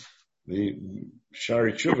Tes. The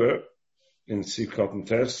Shari Tshuva in Sivkot and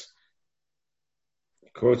Tes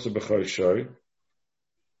quotes a B'chai Shoy.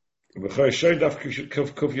 B'chai Shoy daf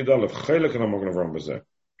kuf yudalev chelek on Magen Avraham b'zeh.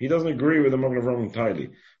 He doesn't agree with the Magen Avraham entirely.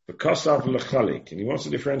 B'kasav lechalik, and he wants to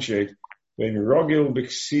differentiate between Rogil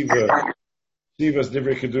b'ksiva, Sivas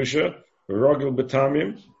divrei kedusha, Rogil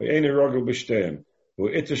b'tamim, v'eini Rogil b'shteim,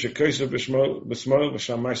 v'ita shekosav b'shmol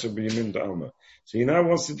v'shamaisa b'yamin d'alma. So he now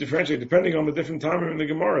wants to differentiate, depending on the different timing in the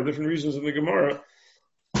Gemara, different reasons in the Gemara,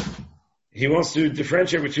 he wants to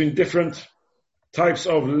differentiate between different types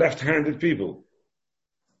of left-handed people.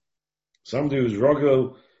 Somebody who's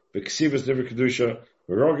Rogil b'ksivas divrei kedusha,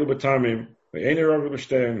 Rogil b'tamim, ואין רוגל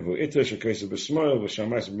בשתיהן, והוא איתה שכסף בשמאל,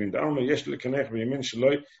 ושמייס בבין דעלמה, יש לקנך בימין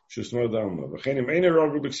שלוי, שהוא שמאל דעלמה. וכן אם אין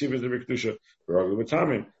רוגל בכסיב את דברי קדושה, ורוגל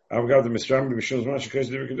בטעמים, אף גב דמסרם בשום זמן שכסף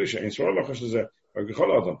דברי קדושה, אין סבור לא חש לזה, רק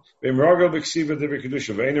בכל אדם. ואם רוגל בכסיב את דברי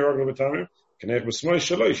קדושה, ואין רוגל בטעמים, כנך בשמאל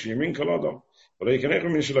שלוי, שימין כל אדם. ולא יקנך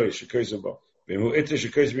בימין שלוי, שכסף בו. ואם הוא איתה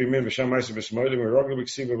שכסף בימין, ושמייס בשמאל, ורוגל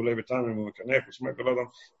בכסיב ולא בטעמים, וכנך בשמאל כל אדם,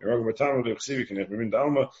 ורוגל בטעמים ולא בכסיב, כנך בימין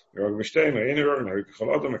דעלמה, ורוגל בשתיהן, ואין רוגל, הרי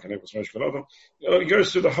ככל אדם, וכנך בשמאל כל אדם. It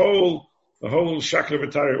goes through the whole shakla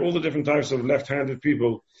b'tayr, all the different types of left-handed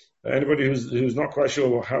people. Anybody who's not quite sure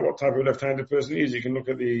what type of left-handed person he is, you can look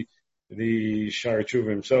at the Shari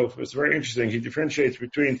Tshuva himself. It's very interesting. He differentiates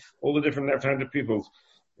between all the different left-handed people,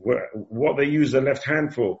 what they use their left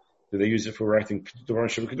hand for. Do they use it for writing Devar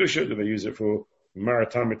Shabbat Kedusha? Do they use it for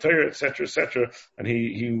Maritime Torah, etc., etc.? And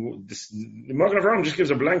the Magen Avraham just gives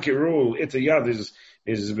a blanket rule. Ita Yad is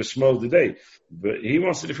b'smol today, but he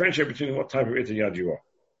wants to differentiate between what type of Ita Yad you are.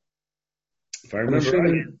 If I remember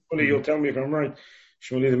right, Shmuley, you'll tell me if I'm right.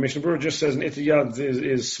 Shmuley, the Mishnah Berurah just says an Ita Yad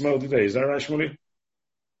is smol today. Is that right, Shmuley?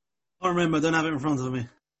 I don't remember. I don't have it in front of me.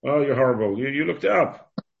 Oh, you're horrible. You looked it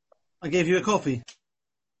up. I gave you a copy.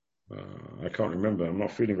 I can't remember. I'm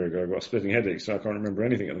not feeling very good. I've got a splitting headache, so I can't remember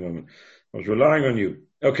anything at the moment. I was relying on you.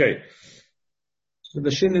 Okay. So the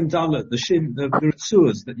shin and dalet, the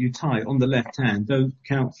ritzuas that you tie on the left hand don't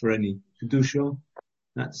count for any kedusha.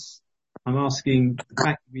 I'm asking the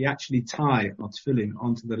fact that we actually tie our tefillin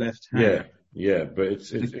onto the left hand. Yeah, but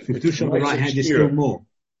it's kedusha on the right hand is still more.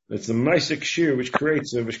 It's the Meseches Shiur which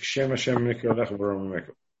creates a V'Shem Hashem Nikra Lecha V'Ram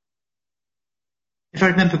Mekel. If I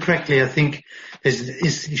remember correctly, I think you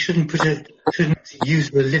shouldn't use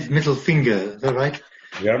the middle finger. Is that right?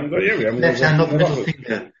 We haven't got Left hand, not the middle halacha.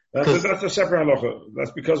 finger. That's a separate halacha.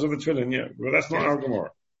 That's because of the tefillin, yeah. But that's not our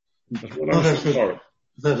Gemara. That's what I'm saying.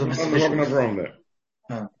 It's not the Rogan of Rome there.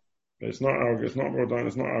 Oh. It's not Rodan,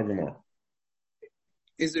 it's not our Gemara.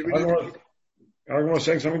 Is it really? Our Gemara is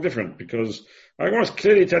saying something different because our Gemara is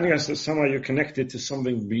clearly telling us that somehow you're connected to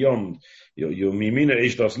something beyond. Your mimina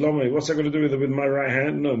eish das lomei. What's that going to do with my right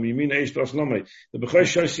hand? No, mimina eish das lomei. The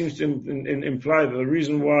Berochos seems to imply that the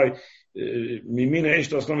reason why mimina eish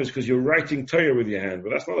das lomei is because you're writing Torah with your hand, but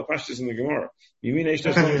that's not the pashtus in the Gemara. Mimina eish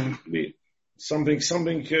das lomei, something.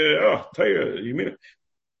 Torah, yimina,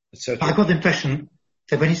 etc. I got the impression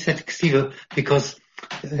that when he said ksiva, because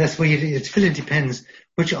that's where the tefillin depends.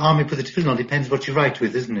 Which arm you put the tefillin on depends what you write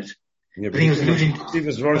with, isn't it? Yeah, I think he was alluding to...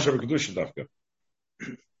 Ksiva's Rosh HaKadosh Dafka.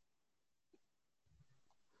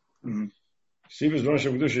 Ksiva's Rosh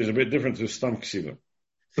HaKadosh is a bit different to Stam Ksiva.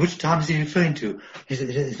 So which time is he referring to?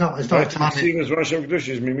 It's not a time... Ksiva's Rosh HaKadosh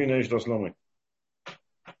is Mimina Eish Das Lomei.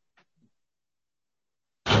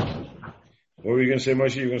 What were you going to say,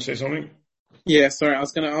 Moshe? You were going to say something? Yeah, sorry, I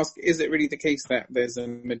was going to ask, is it really the case that there's a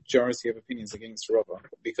majority of opinions against Rava?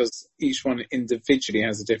 Because each one individually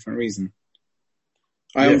has a different reason.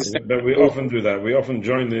 I understand. But we often do that. We often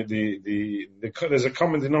join there's a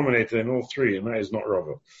common denominator in all three, and that is not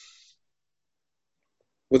Rava.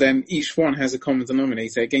 Well, then each one has a common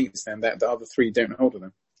denominator against them that the other three don't hold of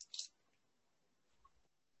them.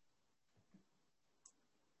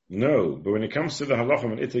 No, but when it comes to the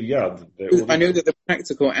halachim and ita yad, I know that the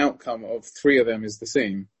practical outcome of three of them is the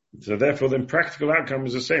same. So therefore, then practical outcome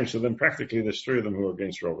is the same. So then practically, there's three of them who are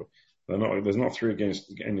against Rava. There's not three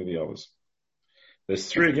against any of the others.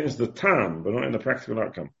 There's three against the tam, but not in the practical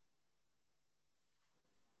outcome.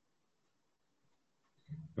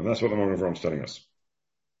 And that's what the Magen Avraham is telling us.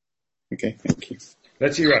 Okay, thank you.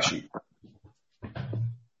 Let's see Rashi.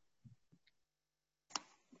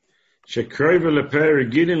 Rashi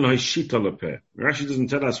doesn't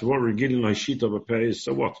tell us what regilin l'hashita b'peh is,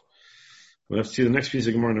 so what? We'll have to see the next piece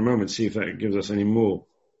of Gemara in a moment, see if that gives us any more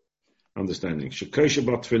understanding. Shekosha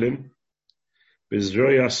bat tefillin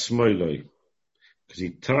b'zroya smoiloi, because he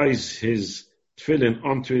ties his tefillin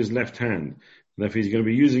onto his left hand, and therefore he's going to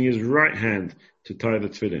be using his right hand to tie the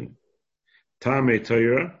tefillin. Tame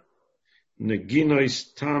Torah,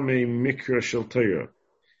 neginois tame mikra shel Torah.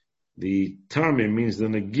 The Tamim means the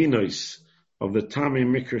Neginois of the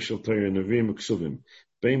Tamim Mikra Shel Torah Nevim Uksuvim.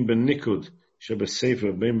 Bein Benikud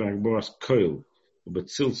Shebesefer Bein B'Agboras Koil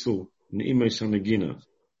Ubetzilzul Neimois HaNegina.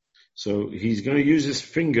 So he's going to use his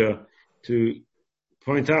finger to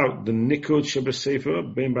point out the Nikud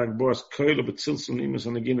Shebesefer Bein B'Agboras Koil Ubetzilzul Neimois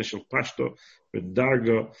HaNegina Shel Pashto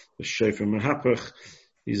Bedarga Shefer Mahapach.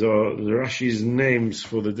 These are the Rashi's names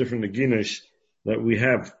for the different Neginos that we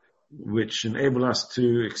have, which enable us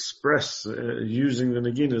to express, using the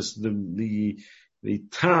Neginas, the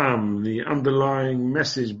tam, the underlying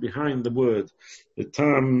message behind the word. The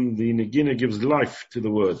tam, the Negina gives life to the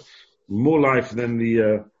word. More life than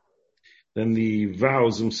the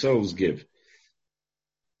vowels themselves give.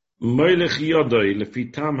 Moilech yodoi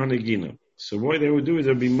lefi tam hanegina. So what they would do is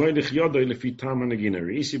there would be moilech yodoi lefi tam hanegina.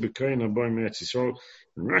 Reisi b'koyin haboy me'etz Yisrael.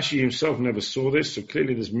 And Rashi himself never saw this, so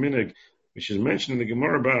clearly this minhag, which is mentioned in the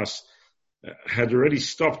Gemara Bas, had already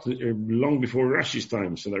stopped long before Rashi's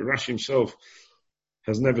time, so that Rashi himself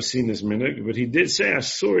has never seen this minhag, but he did say, I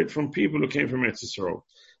saw it from people who came from Eretz Yisrael.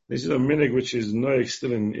 This is a minhag which is noig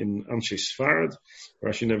still in Anshe Sfarad.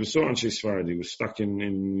 Rashi never saw Anshe Sfarad. He was stuck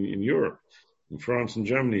in Europe, in France and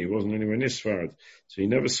Germany. He wasn't anywhere near Sfarad. So he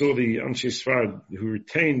never saw the Anshe Sfarad who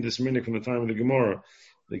retained this minhag from the time of the Gemara,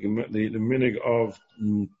 the minhag of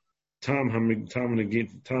Tam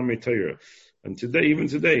Torah. And today, even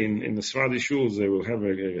today, in the Sephardi shuls, they will have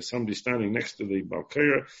somebody standing next to the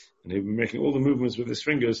Balkara, and he'll be making all the movements with his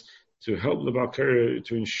fingers to help the Balkara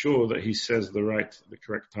to ensure that he says the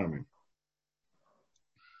correct timing.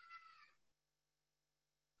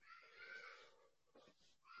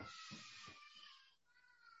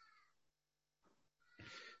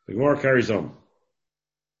 The Gemara carries on.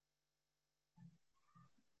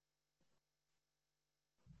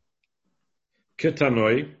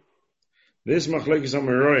 Ketanoi. This machlekes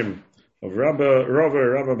amaroim of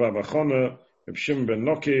Rabba Baba Chana, Reb Shimon ben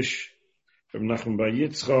Lakish, Reb Nachman bar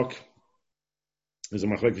Yitzchak, is a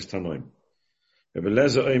machlekes tanoim. Reb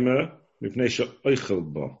Eliezer Omer, mipnei she'oichel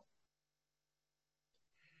ba.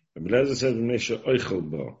 Reb Eliezer says mipnei she'oichel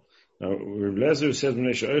ba. Now, Reb Eliezer says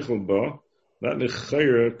mipnei she'oichel ba, that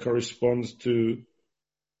l'chayra corresponds to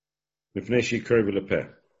mipnei she'ikrev lepeh.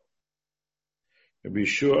 Rabbi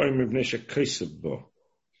Shiur Mibnei Shekaiseb Bo.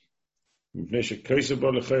 Mibnei Shekaiseb Bo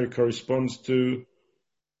L'chayr corresponds to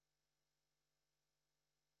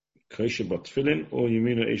Kaiseb Bo Tefillin or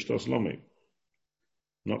Yemina Ishtos Lomi.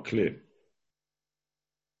 Not clear.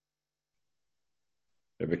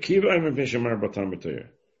 Rabbi Kiva Mibnei Shemar Bo Talmid Torah.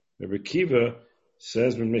 Rabbi Kiva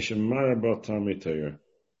says Mibnei Shemar Bo Talmid Torah,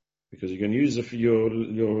 because you can use your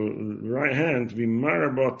right hand to be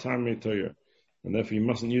Marabot Talmid Torah, and therefore you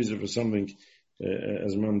mustn't use it for something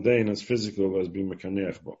as mundane, as physical as being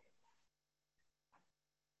Mekaneach Bo.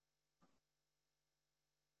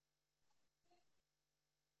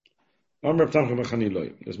 Amr B'Tancha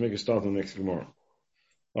B'Chaniloi. Let's make a start on the next Gemara.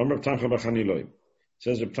 Amr B'Tancha B'Chaniloi.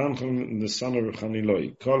 Says B'Tancha, the son of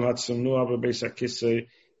B'Chaniloi. Kol Hatsunua B'Beis HaKisei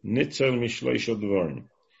Nitzel Mishloish Dvarim.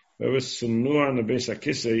 Whoever Sunua in the Beis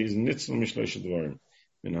HaKisei is Nitzel Mishloish Dvarim.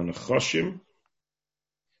 Min HaNechoshim,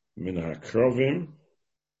 Min HaKrovim,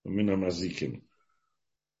 and Min HaMazikim.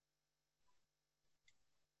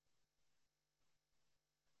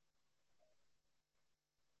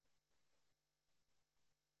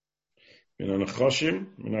 Min HaNechoshim,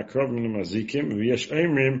 Min HaKrovim, Min HaMazikim, V'yesh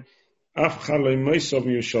Eimrim, Af Chaloi Moisov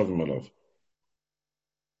Miyushavim Alav.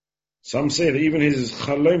 Some say that even his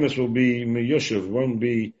Chalomus will be Miyushav, won't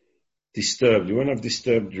be disturbed. You won't have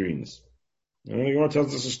disturbed dreams. And the Gemara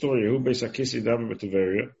tells us a story. Who Beis HaKisei David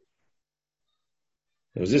B'Teveria?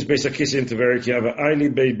 There was this Beis HaKisei in Teveria. You have a Eili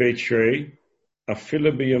Bei Trey, a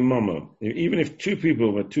Fila B'Yamama. Even if two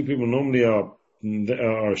people normally are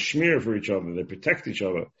shmir for each other, they protect each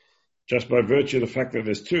other, just by virtue of the fact that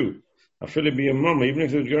there's two. A Fila B'Yamama, even if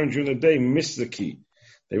they were going during the day, miss the key.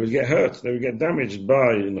 They would get hurt. They would get damaged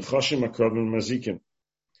by Nechoshim, Akrovim, and Mazikim.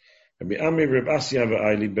 Rabbi Ami, Reb Asi have a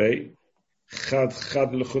Eili Bei, Chad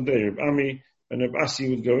L'Chudei. Reb Ami and Reb Asi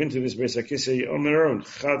would go into this Beis HaKisei on their own.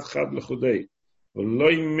 Chad L'Chudei.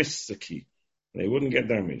 V'loi miss the key. They wouldn't get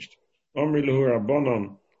damaged. Omri L'hu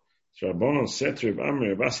Rabbanon. So Rabbanon said to Reb Ami,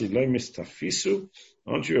 Reb Asi, Loi miss tafisu.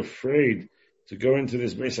 Aren't you afraid to go into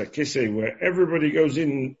this Beis HaKisei where everybody goes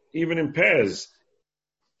in, even in pairs,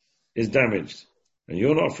 is damaged? And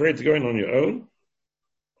you're not afraid to go in on your own?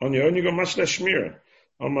 On your own you got much less shmira.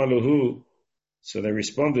 Omar L'hu. So they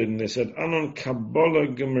responded and they said, Anon Kabbalah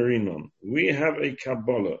Gemarinon. We have a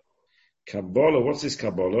Kabbalah. Kabbalah, what's this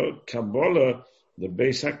Kabbalah? Kabbalah, the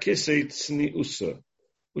Beis HaKisei Tzniusa,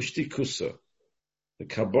 Ushtikusa. The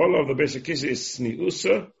Kabbalah of the Beis HaKisei is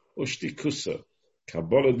Tzniusa, Ushtikusa.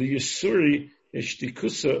 Kabbalah the Yisuri is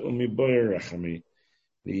Shtikusa Umiboyer Rachami.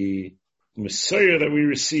 The Messiah that we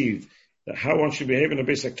received, that how one should behave in the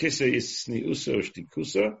Beis HaKisei is Tzniusa,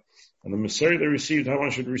 Ushtikusa. And the Messiah they received, how one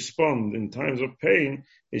should respond in times of pain,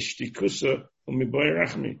 is Shtikusa Umiboyer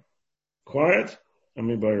Rachami. Quiet and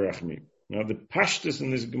Umiboyer Rachami. Now the pashtus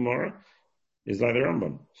in this Gemara is like the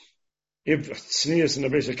Rambam. If tznius in the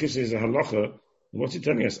Beis HaKisei is a halacha, what's he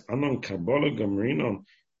telling us? Anon Kabbalah Gamrinon.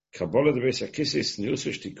 Kabbalah the Beis HaKisei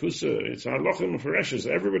tzniusa shtikusa. It's a halacha in Meseches.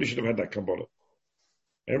 Everybody should have had that Kabbalah.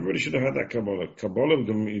 Everybody should have had that Kabbalah. Kabbalah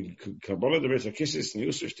the Beis HaKisei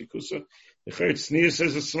tzniusa shtikusa. The Chayt tznius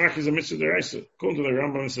says that smak is a mitzvah deraisa. According to the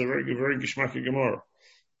Rambam, it's a very geshmaki Gemara.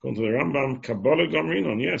 According to the Rambam, Kabbalah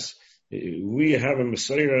Gamrinon. Yes, we have a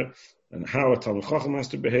Messiah. And how a Talmid Chacham has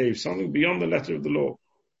to behave, something beyond the letter of the law.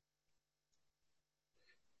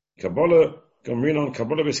 Kabbalah, Gamrinon,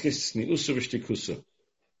 Kabbalah Beskis, Sniusa Vishtikusa.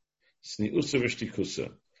 Sniusa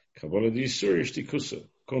Vishtikusa. Kabbalah the Yisur Vishtikusa.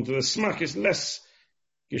 According to the Smak, it's less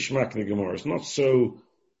Gishmak the Gemara. It's not so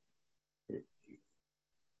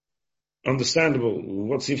understandable.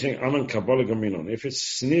 What's he saying? Aman Kabbalah Gamrinon. If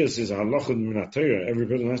it's Snius, is a halacha minatayah, every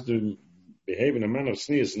person has to behave in a manner of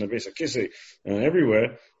Snius in the Beis HaKisei and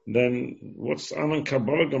everywhere. Then what's Anan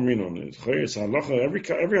Kabbalah Gamrinon? It's halacha. Every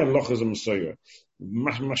halacha is a Messiah.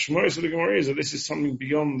 Mashmois of the Gemara is that this is something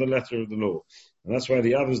beyond the letter of the law, and that's why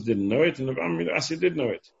the others didn't know it, and the Asi did know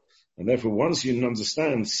it. And therefore, once you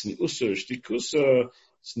understand Sniusa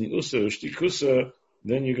Shtikusa,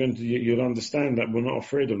 then you'll understand that we're not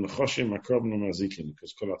afraid of Nechoshim, Akrobim, and Mazikim,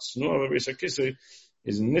 because Kolat Snua Beis HaKisei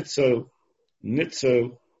is Nitzel.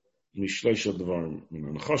 Mishloish Dvarim, Min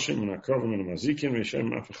HaNechoshim, Min HaKrovim, Min HaMazikim, Yeshem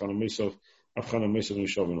Afchan HaMeisov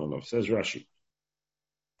Mishavin Olav. Says Rashi.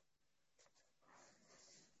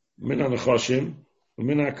 Min HaNechoshim,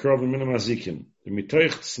 Min HaKrovim, Min HaMazikim.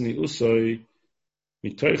 Mitoich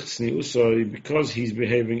Tzniusoi, because he's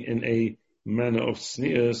behaving in a manner of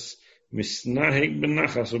tznius, Misnaheg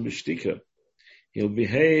Benachas or B'shtika. He'll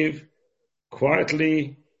behave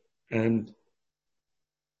quietly and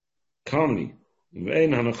calmly. And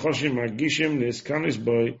therefore the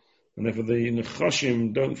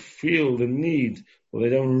Nechoshim don't feel the need, or they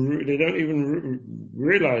don't even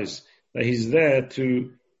realize that he's there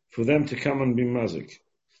for them to come and be mazik.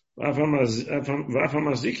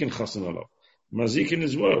 Mazikin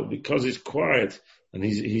as well, because he's quiet and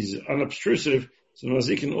he's unobtrusive, so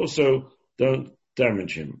mazikin also don't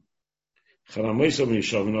damage him. And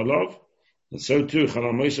so too,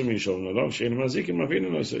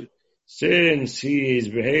 since he is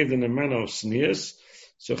behaved in a manner of sneers,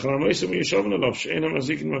 so the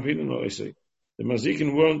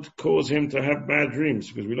mazikin won't cause him to have bad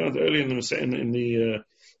dreams, because we learned earlier in the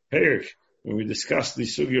Perek, when we discussed the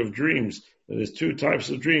sugya of dreams, that there's two types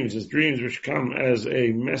of dreams. There's dreams which come as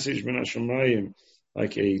a message min hashamayim,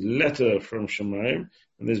 like a letter from Shamayim,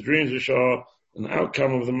 and there's dreams which are an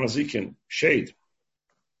outcome of the mazikin, shade.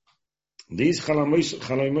 These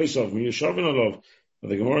chalamoisav, miyushavin alav, that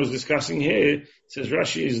the Gemara is discussing here, says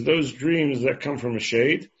Rashi, is those dreams that come from a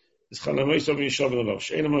shade. It's chalamoisav miyushavin alav,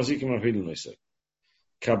 she'ena mazikim avhidin loisei.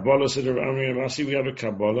 Kabbalah, said Rav Amri Amasi, we have a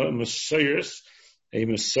Kabbalah, a Messias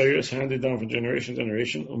handed down from generation to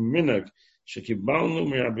generation, a minhag, shekibalnu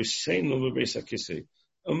mirabiseinu bebeis hakisei.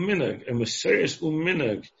 A minhag, a Messias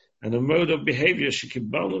minhag, and a mode of behavior,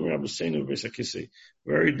 shekibalnu mirabiseinu bebeis hakisei.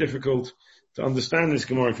 Very difficult to understand this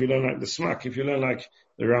Gemara if you learn like the Smak. If you learn like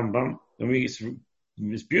the Rambam, I mean, it's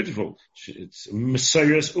beautiful. It's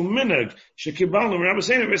Messias minhag, shekibalnu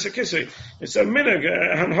mirabiseinu bebeis hakisei. It's a minhag,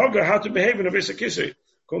 a hanhaga, how to behave in a bebeis hakisei.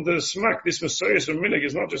 According to the Smak, this Messias minhag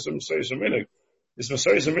is not just a Messias minhag. This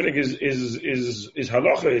Messias minhag is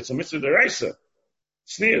halacha. It's a mitzvah deraisa.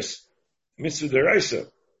 Sneers, mitzvah deraisa.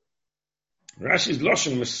 Rashi's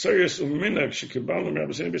lashon Messias minhag shekibalnu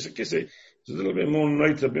mirabiseinu bebeis hakisei is a little bit more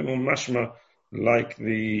noita, a bit more mashma, like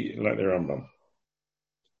the Rambam.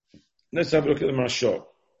 Let's have a look at the Mashal.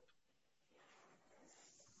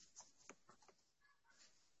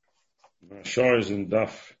 Mashal is in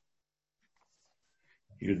Daf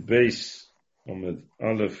Yud Beis Amud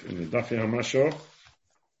Aleph in the Daf HaMashal.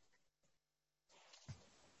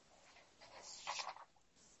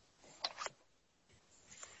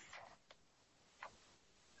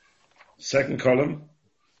 Second column.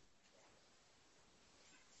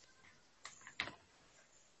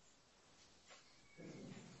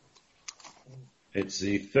 It's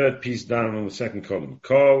the third piece down on the second column.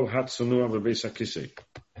 Kol Hatsunua Bebeis HaKisei.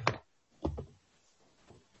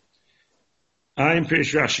 I'm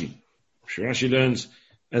Pirish Rashi. Rashi learns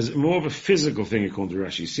as more of a physical thing according to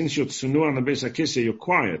Rashi. Since you're tsunua on the Beis HaKisei, you're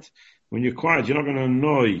quiet. When you're quiet, you're not going to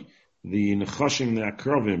annoy the Nechoshim, the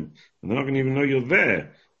Akrovim, and they're not going to even know you're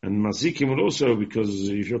there. And Mazikim will also, because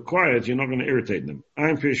if you're quiet, you're not going to irritate them.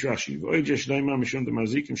 I'm Pirish Rashi. V'oijesh daima mishum de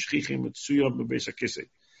Mazikim shchichim etsuya bebeis HaKisei.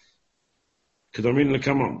 Kedamin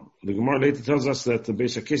lekamon. The Gemara later tells us that the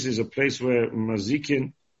Beis HaKisei is a place where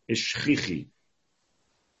Mazikin is shchichi.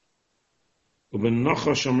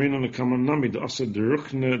 Ubenocha shamrina lekamon namid asa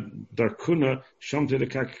derukne darkuna shamte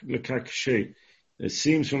lekak shei. It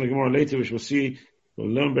seems from the Gemara later, which we'll see, we'll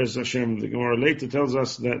learn Be'ez Hashem, the Gemara later tells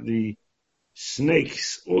us that the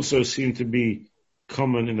snakes also seem to be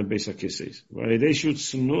common in the Beis HaKisei. V'ayidei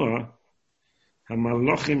tsunua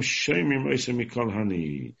hamalachim sheimim oisem mikol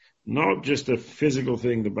hani. Not just a physical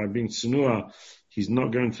thing that by being tsunua, he's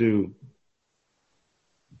not going to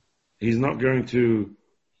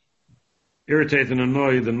irritate and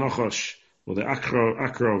annoy the Nachash or the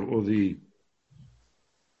Akrov or the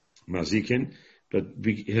Mazikin, but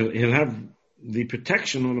he'll have the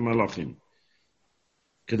protection of the Malachim.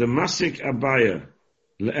 Kedamasik Abaya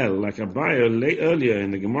Le'el, like Abaya lay earlier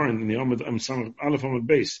in the Gemara in the Aleph Amud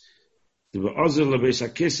Beis. The Ba'azil LeBeis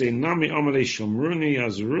HaKisei Nami Amalei Shomruni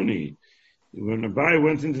Azruni. When Abaya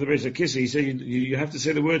went into the Beis HaKisei, he said you have to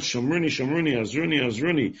say the word Shomruni, Shomruni, Azruni,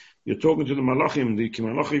 Azruni. You're talking to the Malachim, the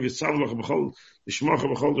Kimalachi V'Tzavlach B'chol, L'Shmacha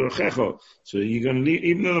B'chol D'Rechecha. So you're going to leave,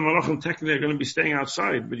 even though the Malachim technically are going to be staying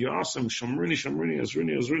outside, but you ask them Shomruni, Shomruni,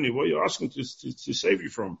 Azruni, Azruni. What are you asking to save you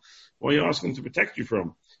from? What are you asking to protect you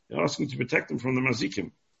from? You're asking to protect them from the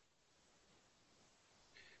Mazikim.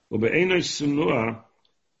 Ube'enoi Sunua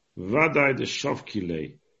Vadai the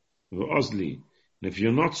Shavkilei V'Ozli. And if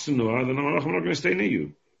you're not Sunua, then the Malachim are not going to stay near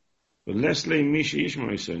you. But Leslie Mishi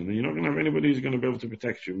Ishmael said, then you're not going to have anybody who's going to be able to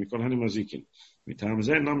protect you. Mikol Hani Mazikin. Mitam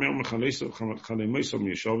Zeh Nam Yom Chaleisov Chalemoisov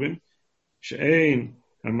Yeshovim She'ein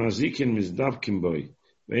HaMazikin Mizdavkim Boy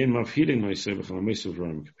Ve'ein Mavhilin Moiseh V'Chalemoisov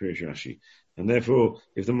Ram Kapirish Rashi. And therefore,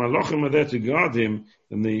 if the Malachim are there to guard him,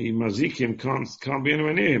 then the Mazikim can't be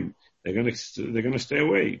anywhere near him. They're going to stay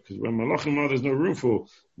away, because when Malachim are, there's no room for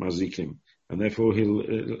Mazikim. And therefore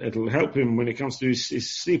it'll help him when it comes to his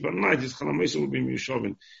sleep at night. His Chalamoisa will be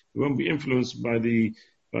Mishovin. He won't be influenced by the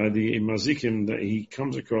Mazikim that he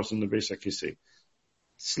comes across in the Beis HaKisei.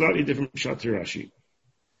 Slightly different Pshat to Rashi.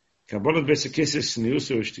 Kabbalah Meseches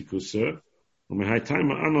Sniusa Ushtikusa,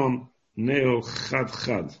 Umehaytaima Anon Neo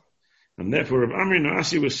Chad. And therefore, Rav Amri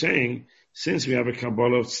Naasi was saying, since we have a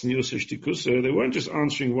Kabbalah of Sniusa Ushtikusa, they weren't just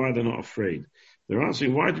answering why they're not afraid. They're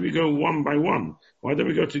answering, why do we go one by one? Why don't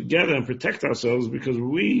we go together and protect ourselves? Because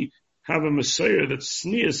we have a Messiah that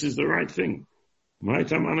Snius is the right thing.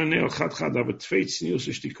 Ma'aytam Anon Neo Chad, aber Tveit Sniusa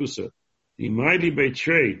Ushtikusa. The mighty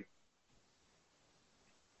betray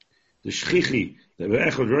the shchichi, the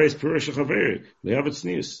be'echad reis perush chaveri, they have it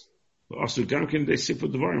sneeze. But also gamkin they sip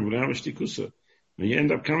with the varim, but they have a shtikusa. And you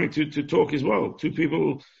end up coming to talk as well. Two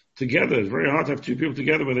people together. It's very hard to have two people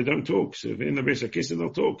together where they don't talk. So if they're in the base of kissa, they'll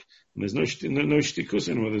talk. And there's no shtikusa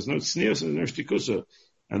anymore. There's no sneeze and there's no shtikusa.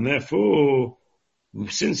 And therefore,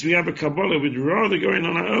 since we have a Kabbalah, we'd rather go in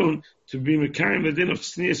on our own to be mekayim the din of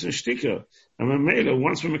sneeze and shtika. And Mamela,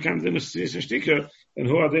 once we're mekayim the din of sneeze and shtika, then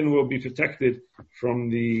Huadin will be protected from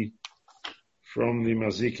the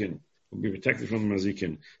mazikin. Will be protected from the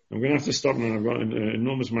mazikin. I'm going to have to stop now. I've got an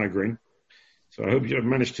enormous migraine. So I hope you have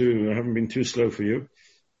managed to, I haven't been too slow for you.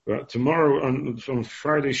 But tomorrow, on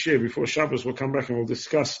Friday Shiur, before Shabbos, we'll come back and we'll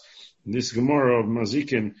discuss this Gemara of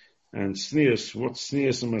mazikin and sneers. What's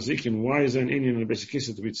sneers and mazikin? Why is there an Indian in the Beis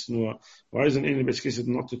Kisa to be tsnua? Why is an Indian in the Beis Kisa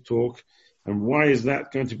not to talk? And why is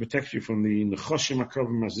that going to protect you from the Nechoshim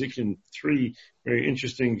Akrovim Mazikin? Three very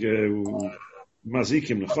interesting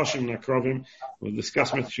Mazikim, Nechoshim Akrovim. We'll discuss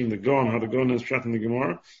between the Gon, how the Gon is chatting the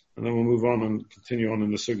Gemara, and then we'll move on and continue on in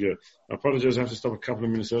the Sugya. I apologize, I have to stop a couple of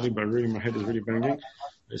minutes early, but really my head is really banging.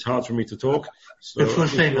 It's hard for me to talk. So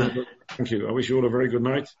thank you. I wish you all a very good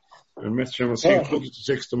night. And Meseches will see you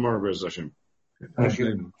 6 tomorrow, Be'ez Hashem. Thank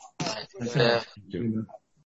you. Thank you.